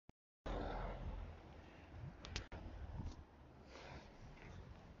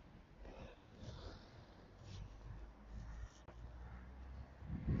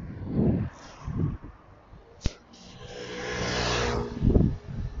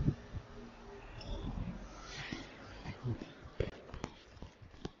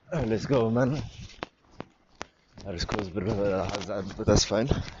Alright, let's go, man. I just caused a bit of a hazard, but that's fine.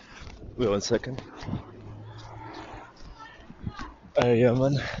 Wait 1 second. Yeah,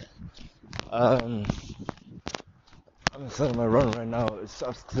 man. I'm starting my run right now. It's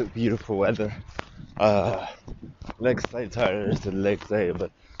absolute beautiful weather. Legs slightly tired to the leg day,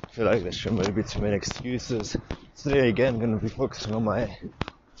 but I feel like there shouldn't be too many excuses. Today again, I'm going to be focusing on my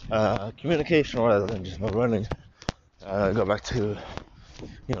communication rather than just my running. Go back to,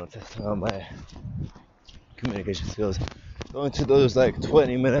 testing out my communication skills. Going to those like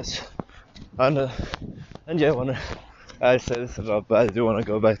 20 minutes, and yeah, I say this a lot, but I do want to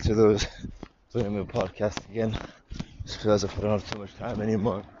go back to those 20-minute podcasts again, just because I don't have too much time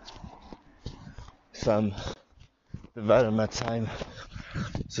anymore. So I'm dividing my time,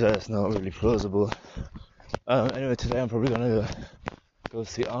 so that's not really plausible. Anyway, today I'm probably gonna go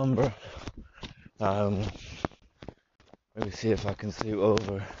see Amber. Maybe see if I can sleep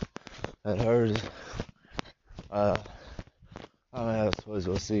over at hers. I suppose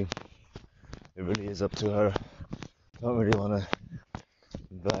we'll see. It really is up to her. Don't really want to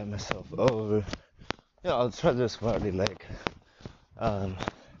invite myself over. Yeah, I'll try this smartly,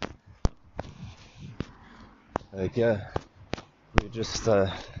 yeah, we just, those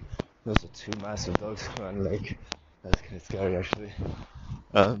are two massive dogs, man, that's kind of scary, actually.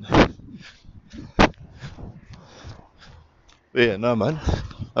 But yeah, no, man,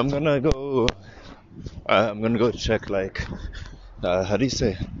 I'm gonna go check, how do you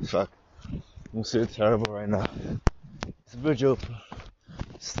say, fuck, I'm so terrible right now. It's a bridge open,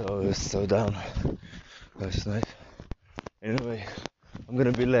 so it's so down last night. Anyway, I'm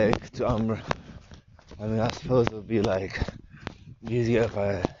gonna be late to Amber. I mean, I suppose it would be easier if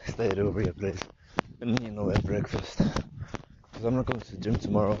I stayed over your place and at breakfast, because I'm not going to the gym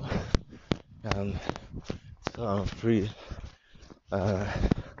tomorrow, so I'm free.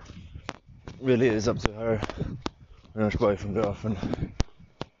 Really is up to her, pretty much boyfriend, girlfriend.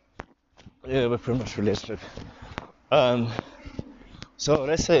 Yeah, we're pretty much relationship. So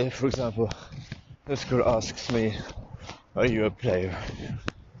let's say, for example, this girl asks me, "Are you a player?"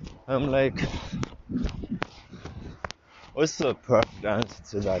 I'm like, what's the perfect answer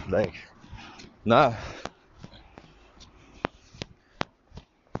to that? Nah.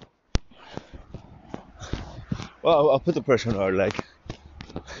 Well, I'll put the pressure on her,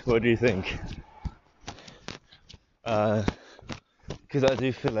 what do you think? Because I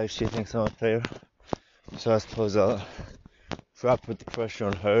do feel like she thinks I'm a player. So I suppose if I put the pressure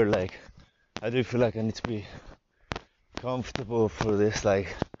on her, I do feel like I need to be comfortable for this, for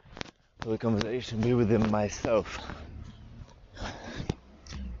the conversation, be within myself.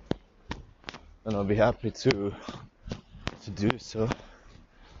 And I'll be happy to do so.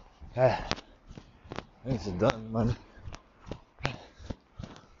 Things are done, man.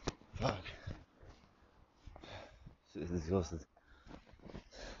 Fuck. This is exhausted.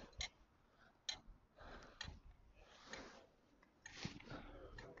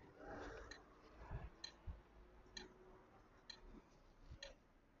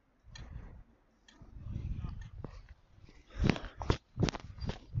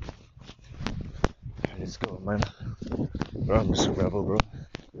 Let's go, man. Bro, I'm just a rebel, bro.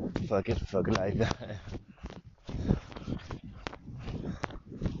 Fuck it like that.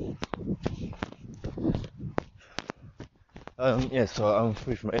 Yeah, so I'm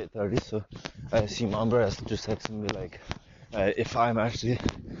free from 8:30, so I assume Amber has just texted me if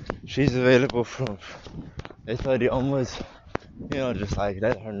she's available from 8:30 onwards, just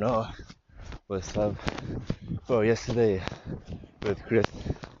let her know what's up. Bro, yesterday with Chris,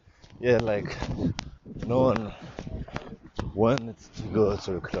 yeah, no one wanted to go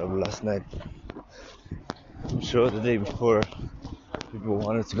to a club last night. I'm sure the day before people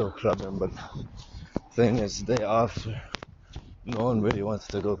wanted to go clubbing, but the thing is, the day after, no one really wants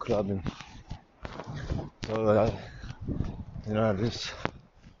to go clubbing. So,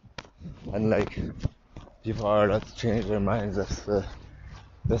 people are allowed to change their minds. That's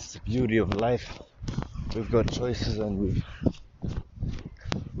the beauty of life. We've got choices, and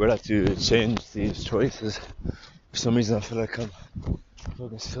we're allowed to change these choices. For some reason, I feel like I'm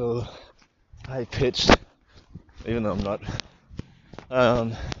looking so high pitched, even though I'm not.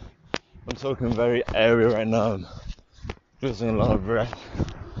 I'm talking very airy right now. I'm losing a lot of breath,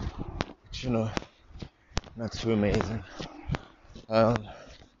 which, not too amazing.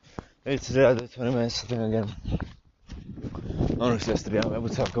 Maybe today I did 20 minutes thing again. Honestly, yesterday I'm able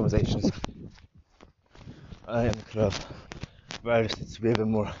to have conversations in the club, but I just need to be a bit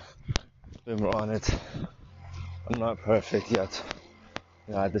more on it. I'm not perfect yet.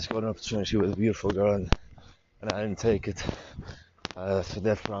 I just got an opportunity with a beautiful girl, and I didn't take it. So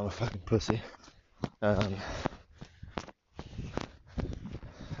therefore I'm a fucking pussy. Have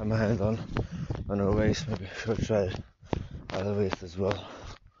my hands on her waist, maybe she'll try other waist as well.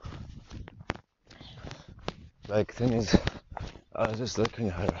 Like, thing is, I was just looking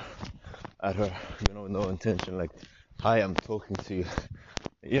at her, you know, with no intention, like, hi, I'm talking to you.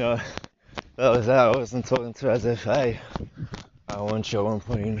 You know, that was that. I wasn't talking to her as if, hey, I want you at one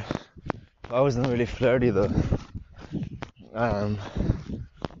point. I wasn't really flirty though.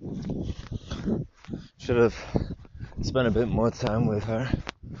 Should have spent a bit more time with her.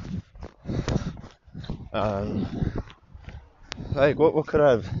 Like, what could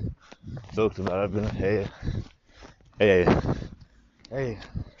I have talked about? I've been like, hey, hey,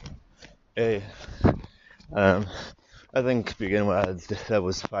 hey. I think beginning with that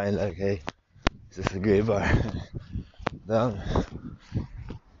was fine. Like, hey, is this a gay bar? Down.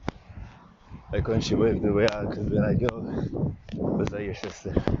 Like when she waved away, I could be like, yo, was that your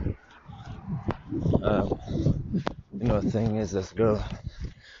sister? You know, the thing is, this girl,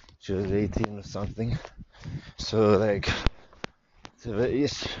 she was 18 or something. So like,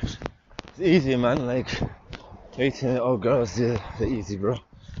 it's easy, man. Like 18, oh girls, they're easy, bro.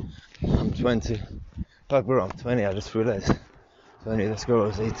 I'm 20. Fuck, bro, I'm 20. I just realized 20. This girl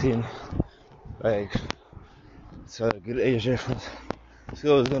was 18. Like, it's a good age difference. This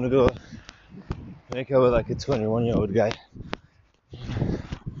girl was gonna go make out with like a 21-year-old guy.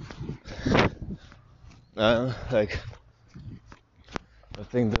 Like, I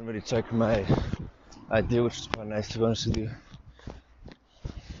think didn't really check my idea, which is quite nice to be honest with you.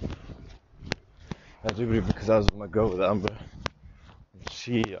 I do believe because I was with my girl with Amber.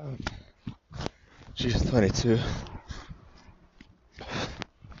 She's 22.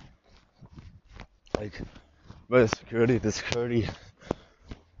 Like, by the security,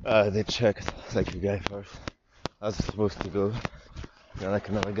 they checked like the guy first. I was supposed to go, and like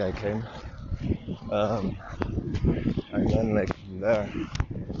another guy came. And then like from there,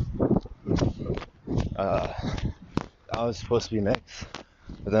 I was supposed to be next,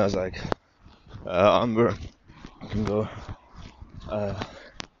 but then I was like, Amber can go.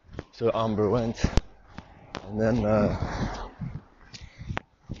 So Amber went, and then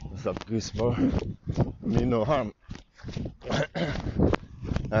what's up, Goose Bar? Mean no harm.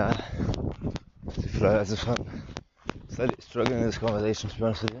 As if I'm slightly struggling in this conversation, to be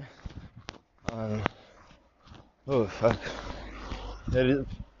honest with you. Oh fuck, it is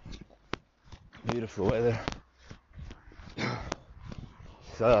beautiful weather.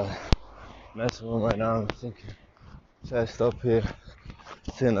 It's nice one right now. I'm thinking, should I stop here,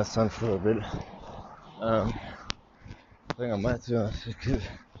 sit in the sun for a bit? I think I might do. Because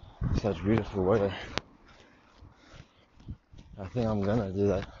it's such beautiful weather. I think I'm gonna do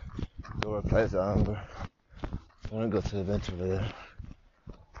that. Go reply to Amber. I'm gonna go to the event over there.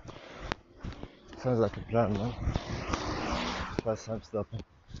 Sounds like a plan, man. First time stopping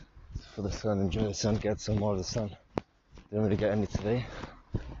for the sun, enjoy the sun, get some more of the sun. Didn't really get any today.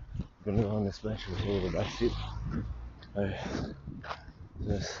 I'm gonna go on this bench over the back seat.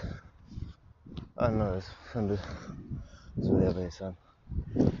 This. I don't know, it's Sunday. Doesn't really have any sun.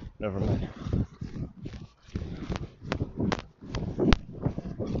 Never mind.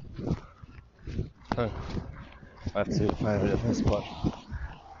 I have to find a different spot.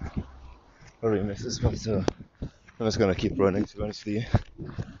 Probably miss this spot, so I'm just gonna keep running, to be honest with you.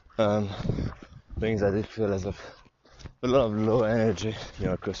 Things I did feel as if a lot of low energy, you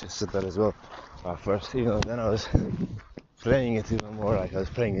know, Chris just said that as well at first, you know, then I was playing it even more, like I was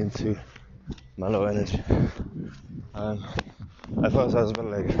playing into my low energy. At first I was a bit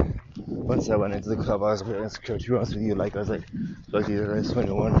like, once I went into the club I was a bit insecure, to be honest with you, like I was like, look, these guys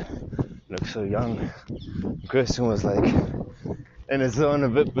 21, look so young. Christian was like, in his zone a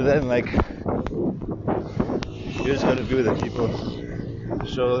bit, but then like, you just gotta be with the people,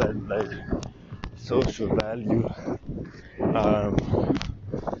 show that like, social value,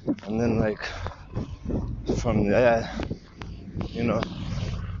 and then like, from there, you know,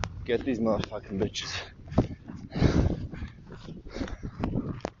 get these motherfucking bitches.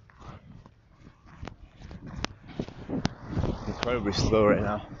 Incredibly slow right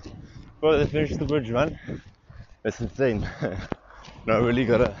now. Bro, they finished the bridge, man. It's insane. No, I really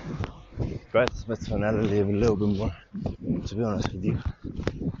gotta practice my tonality a little bit more, to be honest with you.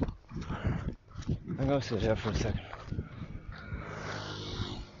 I'm gonna sit here for a second.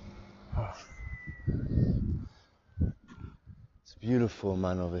 It's beautiful,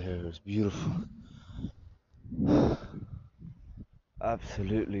 man, over here. It's beautiful.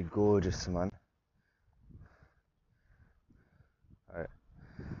 Absolutely gorgeous, man. Alright,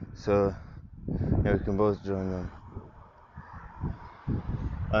 so yeah, we can both join them.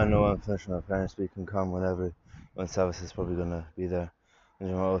 I know I'm finishing my parents' week can come when Savas is probably gonna be there. And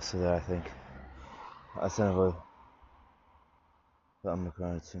you're also there, I think. I sent over the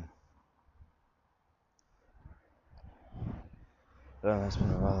parents. Damn, it's been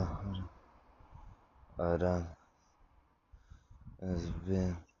a while. Damn. It's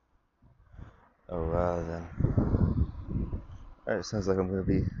been a while then. Alright, sounds like I'm gonna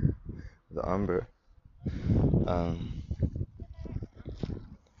be the Umber.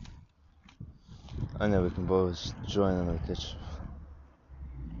 I know we can both join in the kitchen.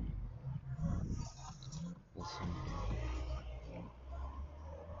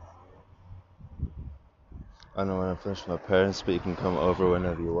 I know when I'm finished with my parents, but you can come over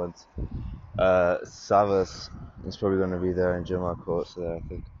whenever you want. Savas is probably going to be there, and Jim Court's there, I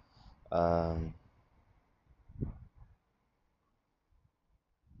think.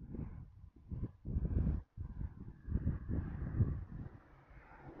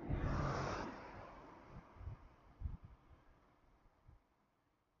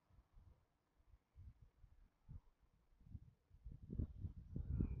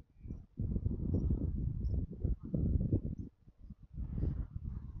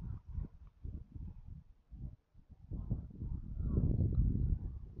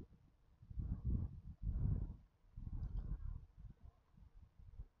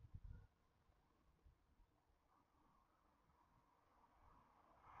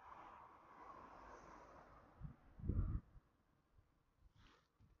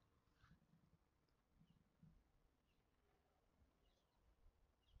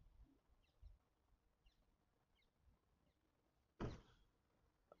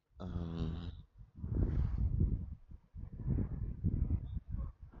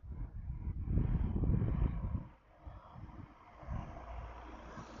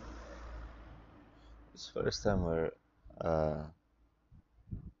 It's the first time where, I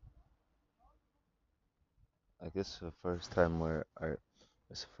guess the first time where,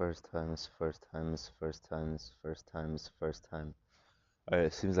 it's the first time, it's the first time, it's the first time, it's the first time, it's the first time. Alright,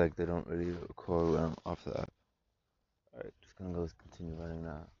 it seems like they don't really record when I'm off the app. Alright, just gonna go continue running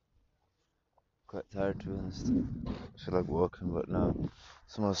now. Quite tired to be honest. I feel like walking, but now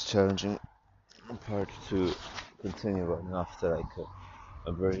it's the most challenging part to continue running after like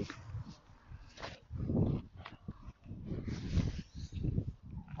a break.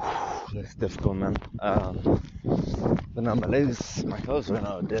 It's difficult, man. But now my clothes right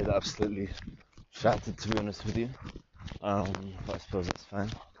now, they're absolutely shattered, to be honest with you. But I suppose that's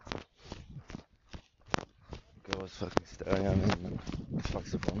fine. Girl was fucking staring at me and what the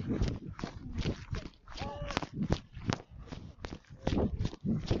fuck's up on me?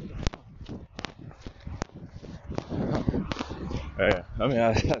 Yeah, I mean,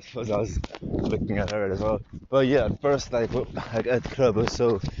 I suppose I was looking at her as well. But yeah, at first, like at the club, it was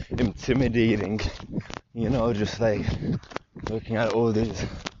so intimidating, you know, just like looking at all these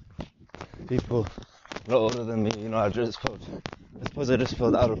people a lot older than me, you know, I suppose I just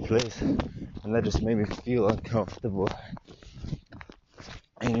felt out of place, and that just made me feel uncomfortable.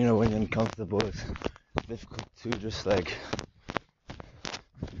 And you know, when you're uncomfortable, it's difficult to just like,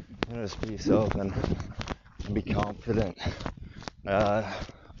 you know, just be yourself and be confident.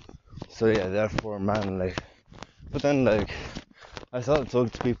 So yeah, therefore, man, like, but then like, I started talking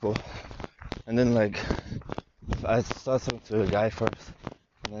to people, and then like, I started talking to a guy first,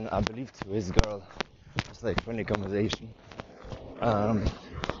 and then I believe to his girl, just like friendly conversation. And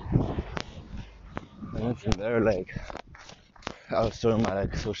then from there, like, I was showing my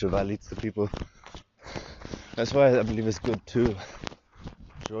like social values to people. That's why I believe it's good to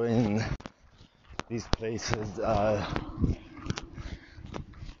join these places.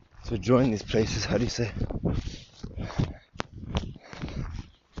 How do you say?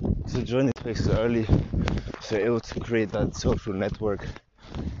 To join these places early, so you're able to create that social network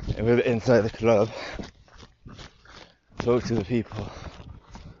inside the club, talk to the people,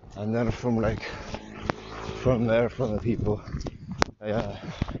 and then from the people,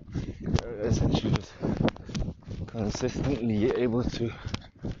 essentially just consistently able to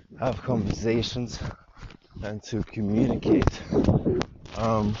have conversations and to communicate.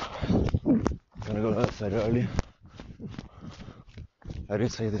 I'm gonna go outside early. I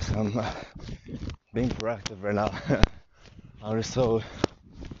did say this, I'm being proactive right now. I'm just so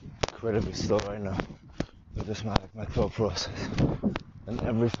incredibly slow right now with just my thought process and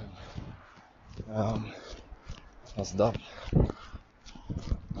everything. I'll stop.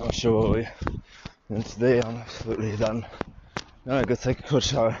 I'm sure what we and today I'm absolutely done. Now I gotta take a cold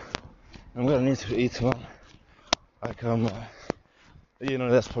shower. I'm gonna need to eat one. You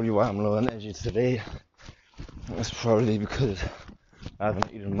know, that's probably why I'm low on energy today. That's probably because I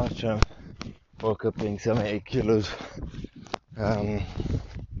haven't eaten much. Woke up being 78 kilos. Fine,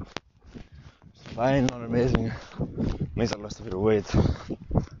 not amazing. Means I lost a bit of weight.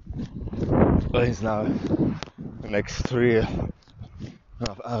 But it's now the next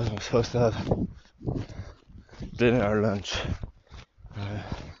 3.5 hours. I'm supposed to have dinner or lunch.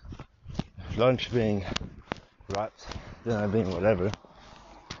 Lunch being wraps, dinner being whatever.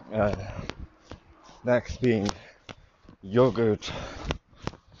 Snacks being yogurt,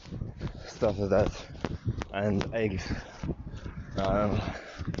 stuff like that, and eggs.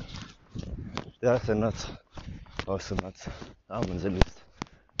 That's a nuts, also nuts, almonds at least.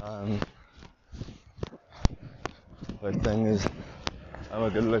 The thing is, I'm a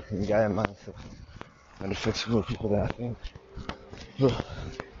good-looking guy, man, so I'm gonna fix more people that I think.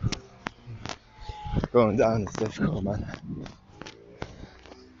 Going down is difficult, man.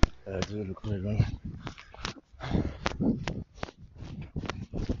 I do look weird, man.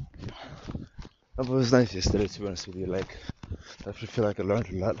 It was nice yesterday, to be honest with you. Like, I actually feel like I learned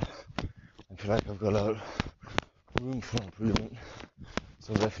a lot. I feel like I've got a lot of room for improvement.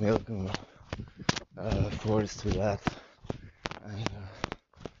 So definitely looking forward to that. And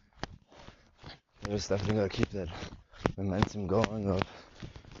I just definitely gotta keep that momentum going of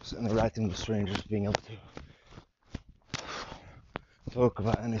interacting with strangers, being able to talk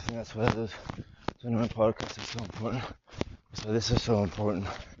about anything. That's why this my podcast is so important. That's why this is so important.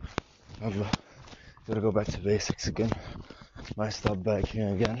 I've got to go back to basics again. Might stop back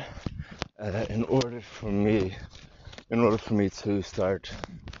here again. In order for me to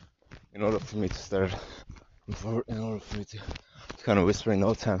kind of whisper in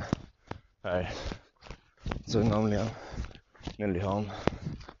no time. Alright. So normally I'm nearly home.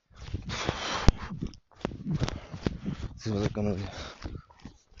 So we're gonna be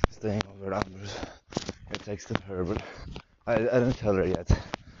staying over at Amber's. I texted her, but I didn't tell her yet.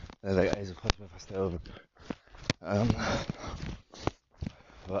 Like, I suppose if I stay over.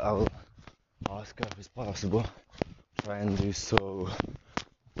 But I will ask her if it's possible. Try and do so,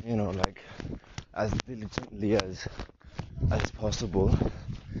 like as diligently as possible.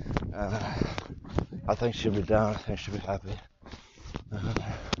 I think she'll be down. I think she'll be happy. A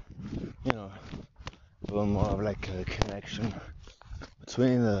little more of like a connection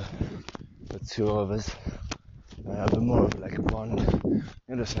between the two of us. A bit more of like a bond.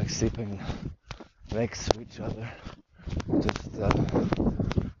 Just like sleeping next to each other. Just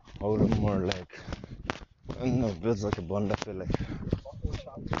hold them more like, I don't know, builds like a bond. I feel like,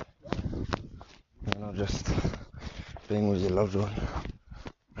 just being with your loved one.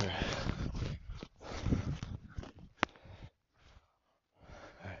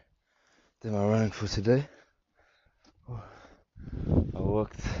 Did my running for today. I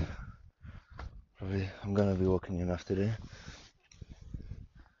walked, probably, I'm gonna be walking enough today.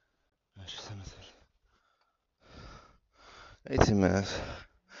 18 minutes.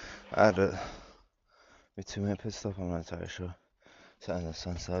 I had a 2-minute pit stop. I'm not entirely sure. Sat in the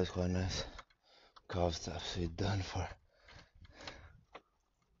sunset, was quite nice. Calves absolutely done for.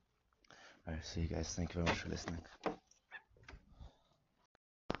 Alright, see you guys. Thank you very much for listening.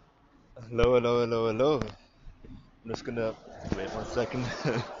 Hello. I'm just gonna wait 1 second.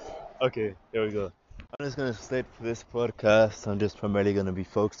 Okay, here we go. I'm just gonna state for this podcast, I'm just primarily gonna be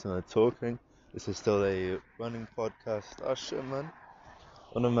focused on the talking. This is still a running podcast. Oh shit, man.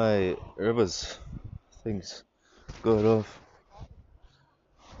 One of my earbuds things got off.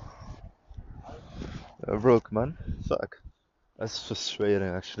 I broke, man. Fuck. That's frustrating,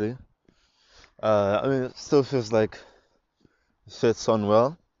 actually. It still feels like it fits on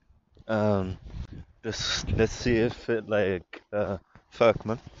well. Just let's see if it fuck,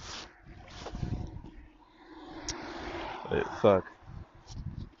 man. Wait, fuck.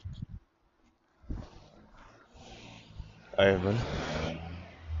 Alright, man.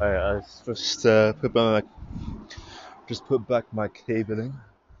 Alright, I just put back my cabling.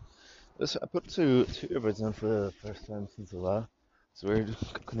 I put two earbuds on for the first time since a while. It's weird.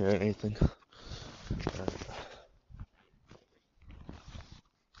 I couldn't hear anything.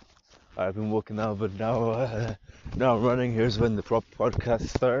 I've been walking now, but now I'm running. Here's when the proper podcast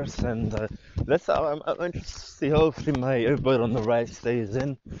starts, and I'm interested to see. Hopefully, my earbud on the right stays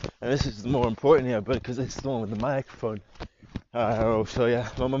in, and this is the more important earbud because it's the one with the microphone. So yeah,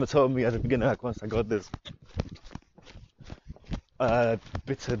 my mama told me at the beginning, like once I got this,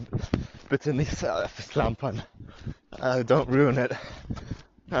 bitte nicht slampan. Don't ruin it.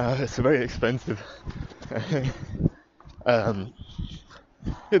 It's very expensive.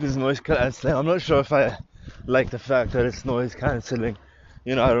 It is noise cancelling. I'm not sure if I like the fact that it's noise cancelling.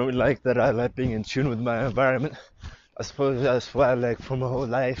 I don't like that. I like being in tune with my environment. I suppose that's why, like, for my whole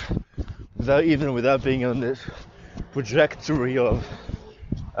life, without being on this trajectory of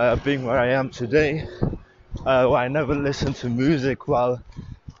being where I am today, why I never listened to music while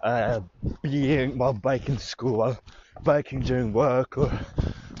biking to school, while biking during work, or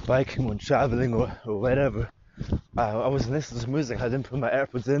biking when traveling, or whatever. I wasn't listening to music. I didn't put my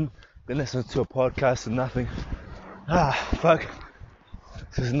AirPods in, didn't listen to a podcast and nothing. Fuck.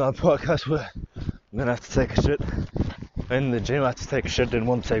 This is not a podcast where I'm gonna have to take a shit. In the gym, I had to take a shit. Didn't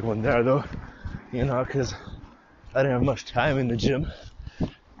want to take one there though, because I didn't have much time in the gym.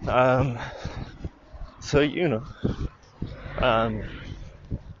 And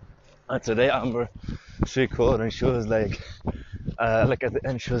today Amber, she called and she was like at the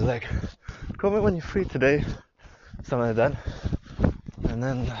end, she was like, call me when you're free today, something like that. And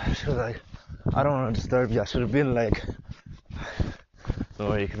then she was like, I don't want to disturb you. I should have been like, don't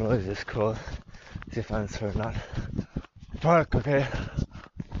worry, you can always just call, see if I answer or not. Fuck, okay.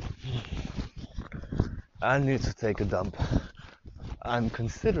 I need to take a dump. I'm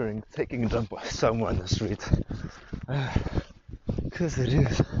considering taking a dump somewhere on the street. Because it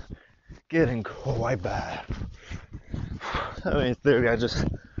is getting quite bad. I mean, in theory, I just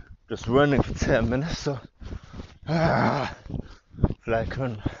running for 10 minutes, so if I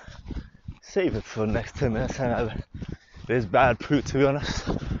can save it for the next 10 minutes, and it is bad poo, to be honest.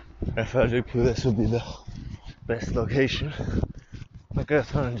 If I do poo, this would be the best location. I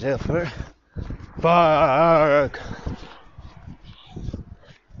guess I'm in jail for it. Fuck!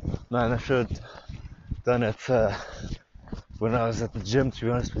 Man, I should have done it when I was at the gym, to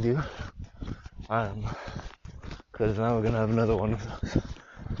be honest with you. Because now we're gonna have another one of those.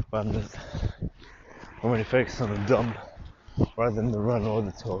 But I'm really focused on the dump rather than the run or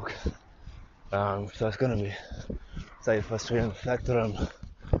the talk. So it's gonna be slightly frustrating. The fact that I'm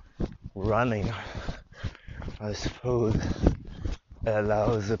running, I suppose, it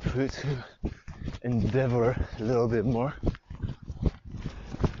allows the poo to endeavor a little bit more.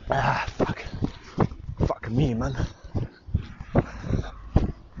 Fuck me, man.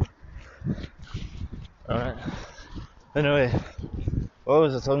 Alright. Anyway, what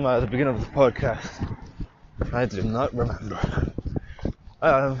was I talking about at the beginning of the podcast? I do not remember.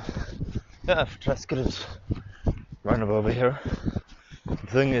 Let's get it round over here.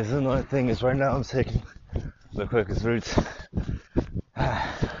 The annoying thing is right now I'm taking the quickest route.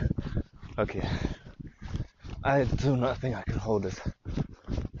 Okay. I do not think I can hold it.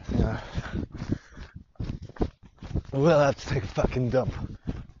 I will have to take a fucking dump.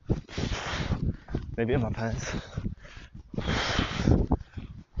 Maybe in my pants.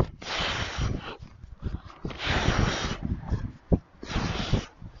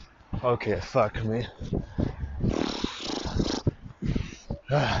 Okay, fuck me.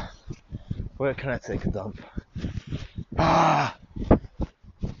 Where can I take a dump?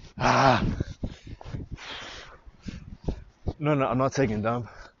 No, I'm not taking a dump.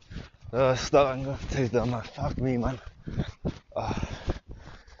 Stop, I'm gonna take a dump, man. Fuck me, man.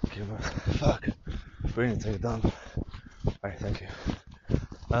 Okay, fuck. We're gonna take a dump. Alright, thank you.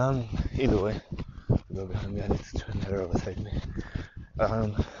 Either way, go behind me. I need to turn that overtake me.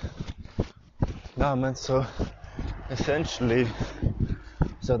 So essentially,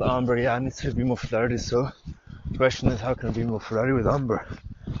 so the Amber, I need to be more flirty. So the question is, how can I be more flirty with Amber?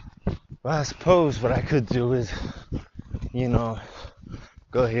 Well, I suppose what I could do is,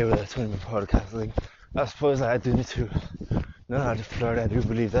 go here with a 20-minute podcast. Like, I suppose I do need to know how to flirt. I do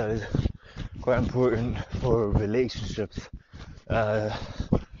believe that is quite important for relationships,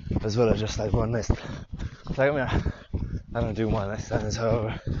 as well as just like one night. Like, I don't do one night stands,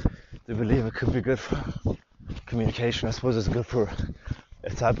 however, I do believe it could be good for communication. I suppose it's good for a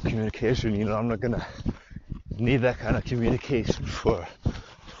type of communication. I'm not gonna need that kind of communication for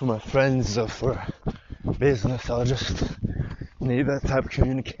my friends or for business. I'll just need that type of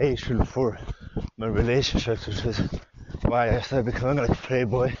communication for my relationships, which is why I started becoming like a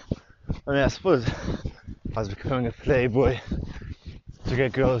playboy. I suppose I was becoming a playboy to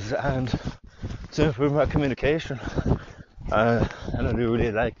get girls and to improve my communication. And I do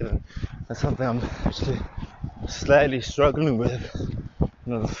really like it. And that's something I'm actually slightly struggling with.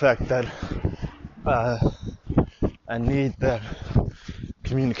 The fact that I need that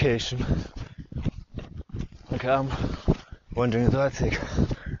communication. Okay, I'm wondering, do I take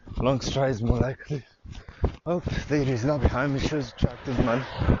long strides more likely? Oh, the lady's not behind me. She was attractive, man.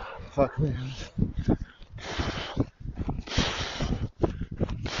 Fuck me.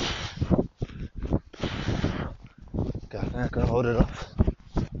 God, I'm not gonna hold it up.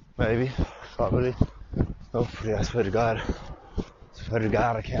 Maybe, probably. Hopefully, I swear to God.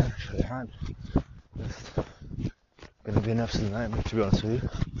 I can. I can't. gonna be an absolute nightmare, to be honest with you.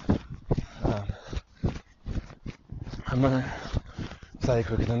 I'm running slightly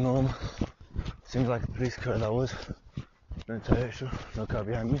quicker than normal. Seems like the police car that was. No entire issue, no car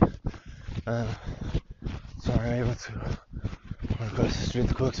behind me. So I'm able to run across the street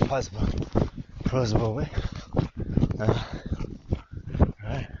the quickest possible way.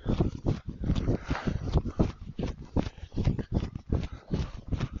 Right.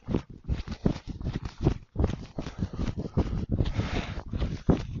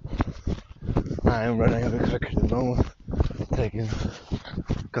 I am running a bit quicker than normal, taking a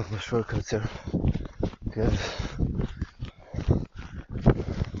couple of shortcuts here because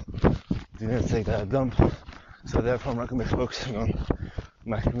you need to take that dump, so therefore I'm not going to be focusing on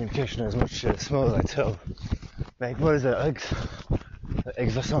my communication as much as small as I tell. Like, what is it,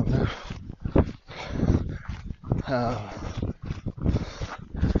 eggs or something?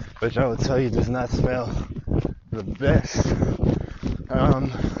 Which I will tell you does not smell the best.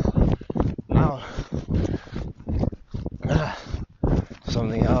 Now,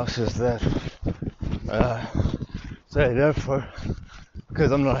 something else is that, so therefore,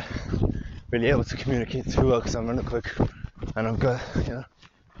 because I'm not really able to communicate too well because I'm running quick and I've got,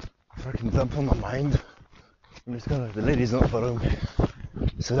 freaking dump on my mind. I'm just gonna, the ladies not following me,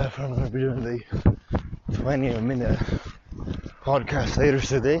 so therefore I'm gonna be doing the 20-minute podcast later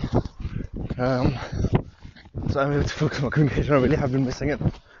today. So I'm able to focus on my communication. I really have been missing it,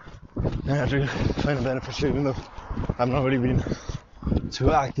 and I actually find it beneficial, even though I've not really been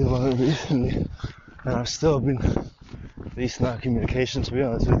too active on it recently, and I've still been decent at communication, to be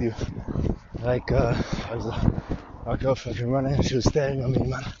honest with you. Like, I was our girlfriend was running and she was staring at me,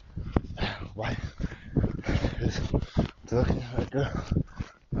 man. Why? Because looking like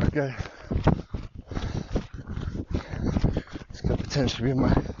that guy. This could potentially be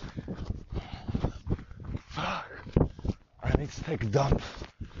my. Fuck. I need to take a dump.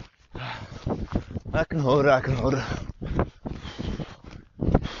 I can hold it. I've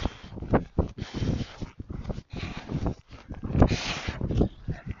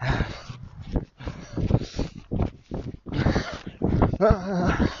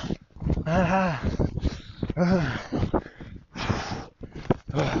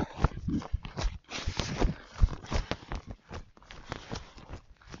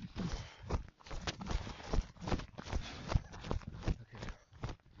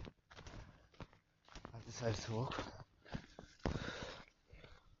decided to walk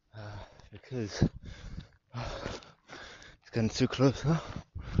because it's getting too close now.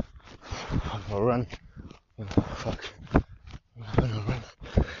 I'll run. Fuck. I'm gonna run.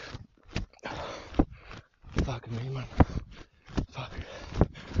 Fuck me, man. Fuck.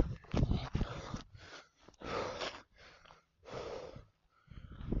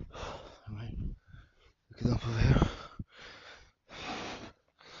 Alright. Look it up over here.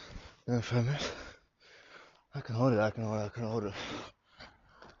 Then 5 minutes. I can hold it.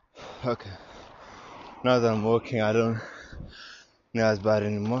 Okay. Now that I'm walking, I don't know as bad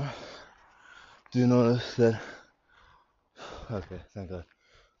anymore. Do you notice that? Okay, thank God.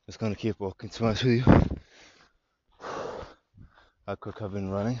 Just gonna keep walking to my with you. How quick I've been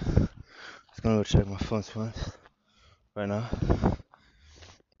running. Just gonna go check my phone right now.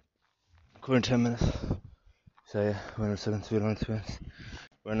 Current 10 minutes. So yeah, 107 speed, 100 minutes.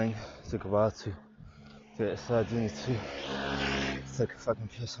 Running took a while to get started doing it too. It's like a fucking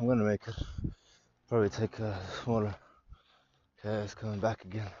piss. I'm gonna make it. Probably take a smaller. Okay, it's coming back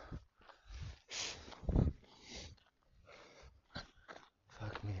again.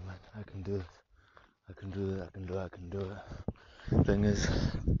 Fuck me, man. I can do it. I can do it. Thing is,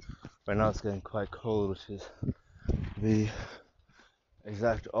 right now it's getting quite cold, which is the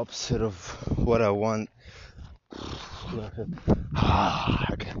exact opposite of what I want. Okay.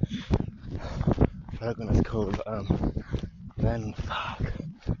 Back when it's cold, then fuck.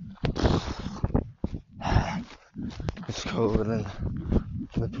 It's cold and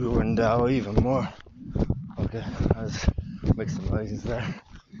the poo went down even more. Okay, I was making some noises there.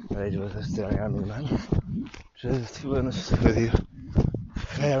 The lady was staring at me, man. Just to be honest with you,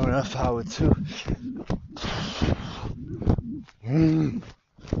 fair enough, I would too.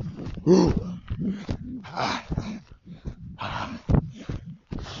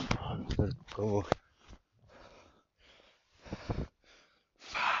 Let's go.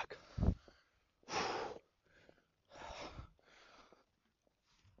 Fuck.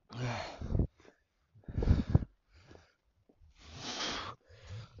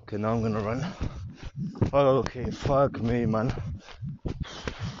 Okay, now I'm gonna run. Oh, okay, fuck me, man.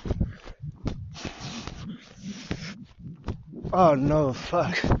 Oh no,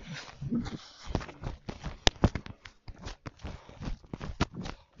 fuck.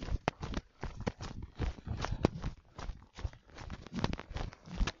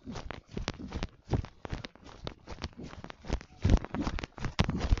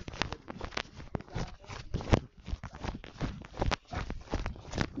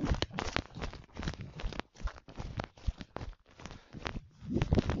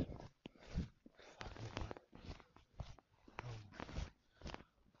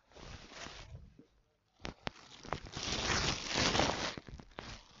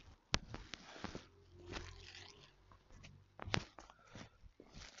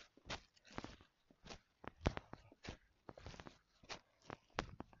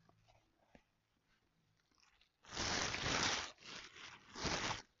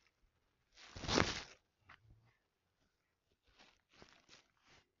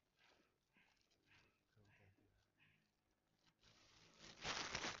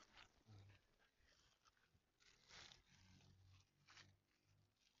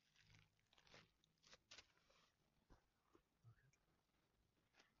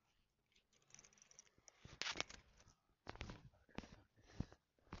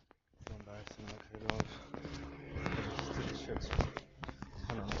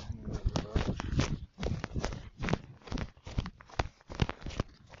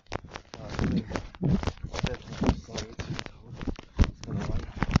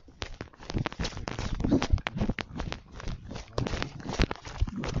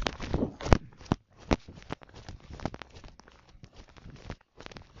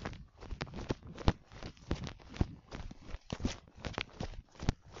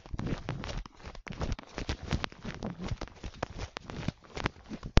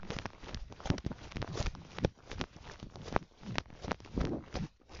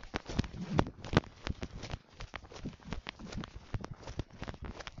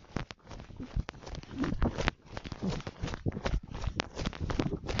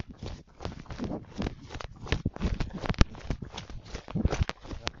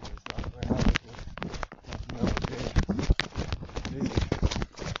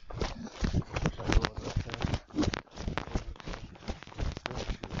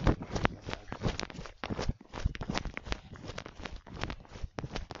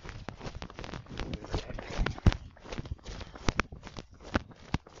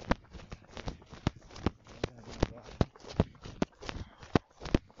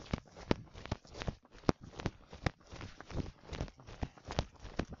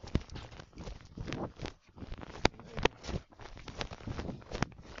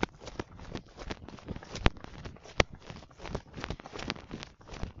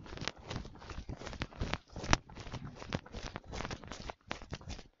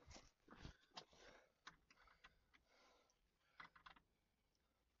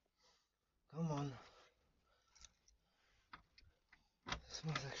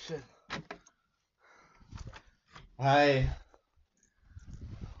 shit. Hi.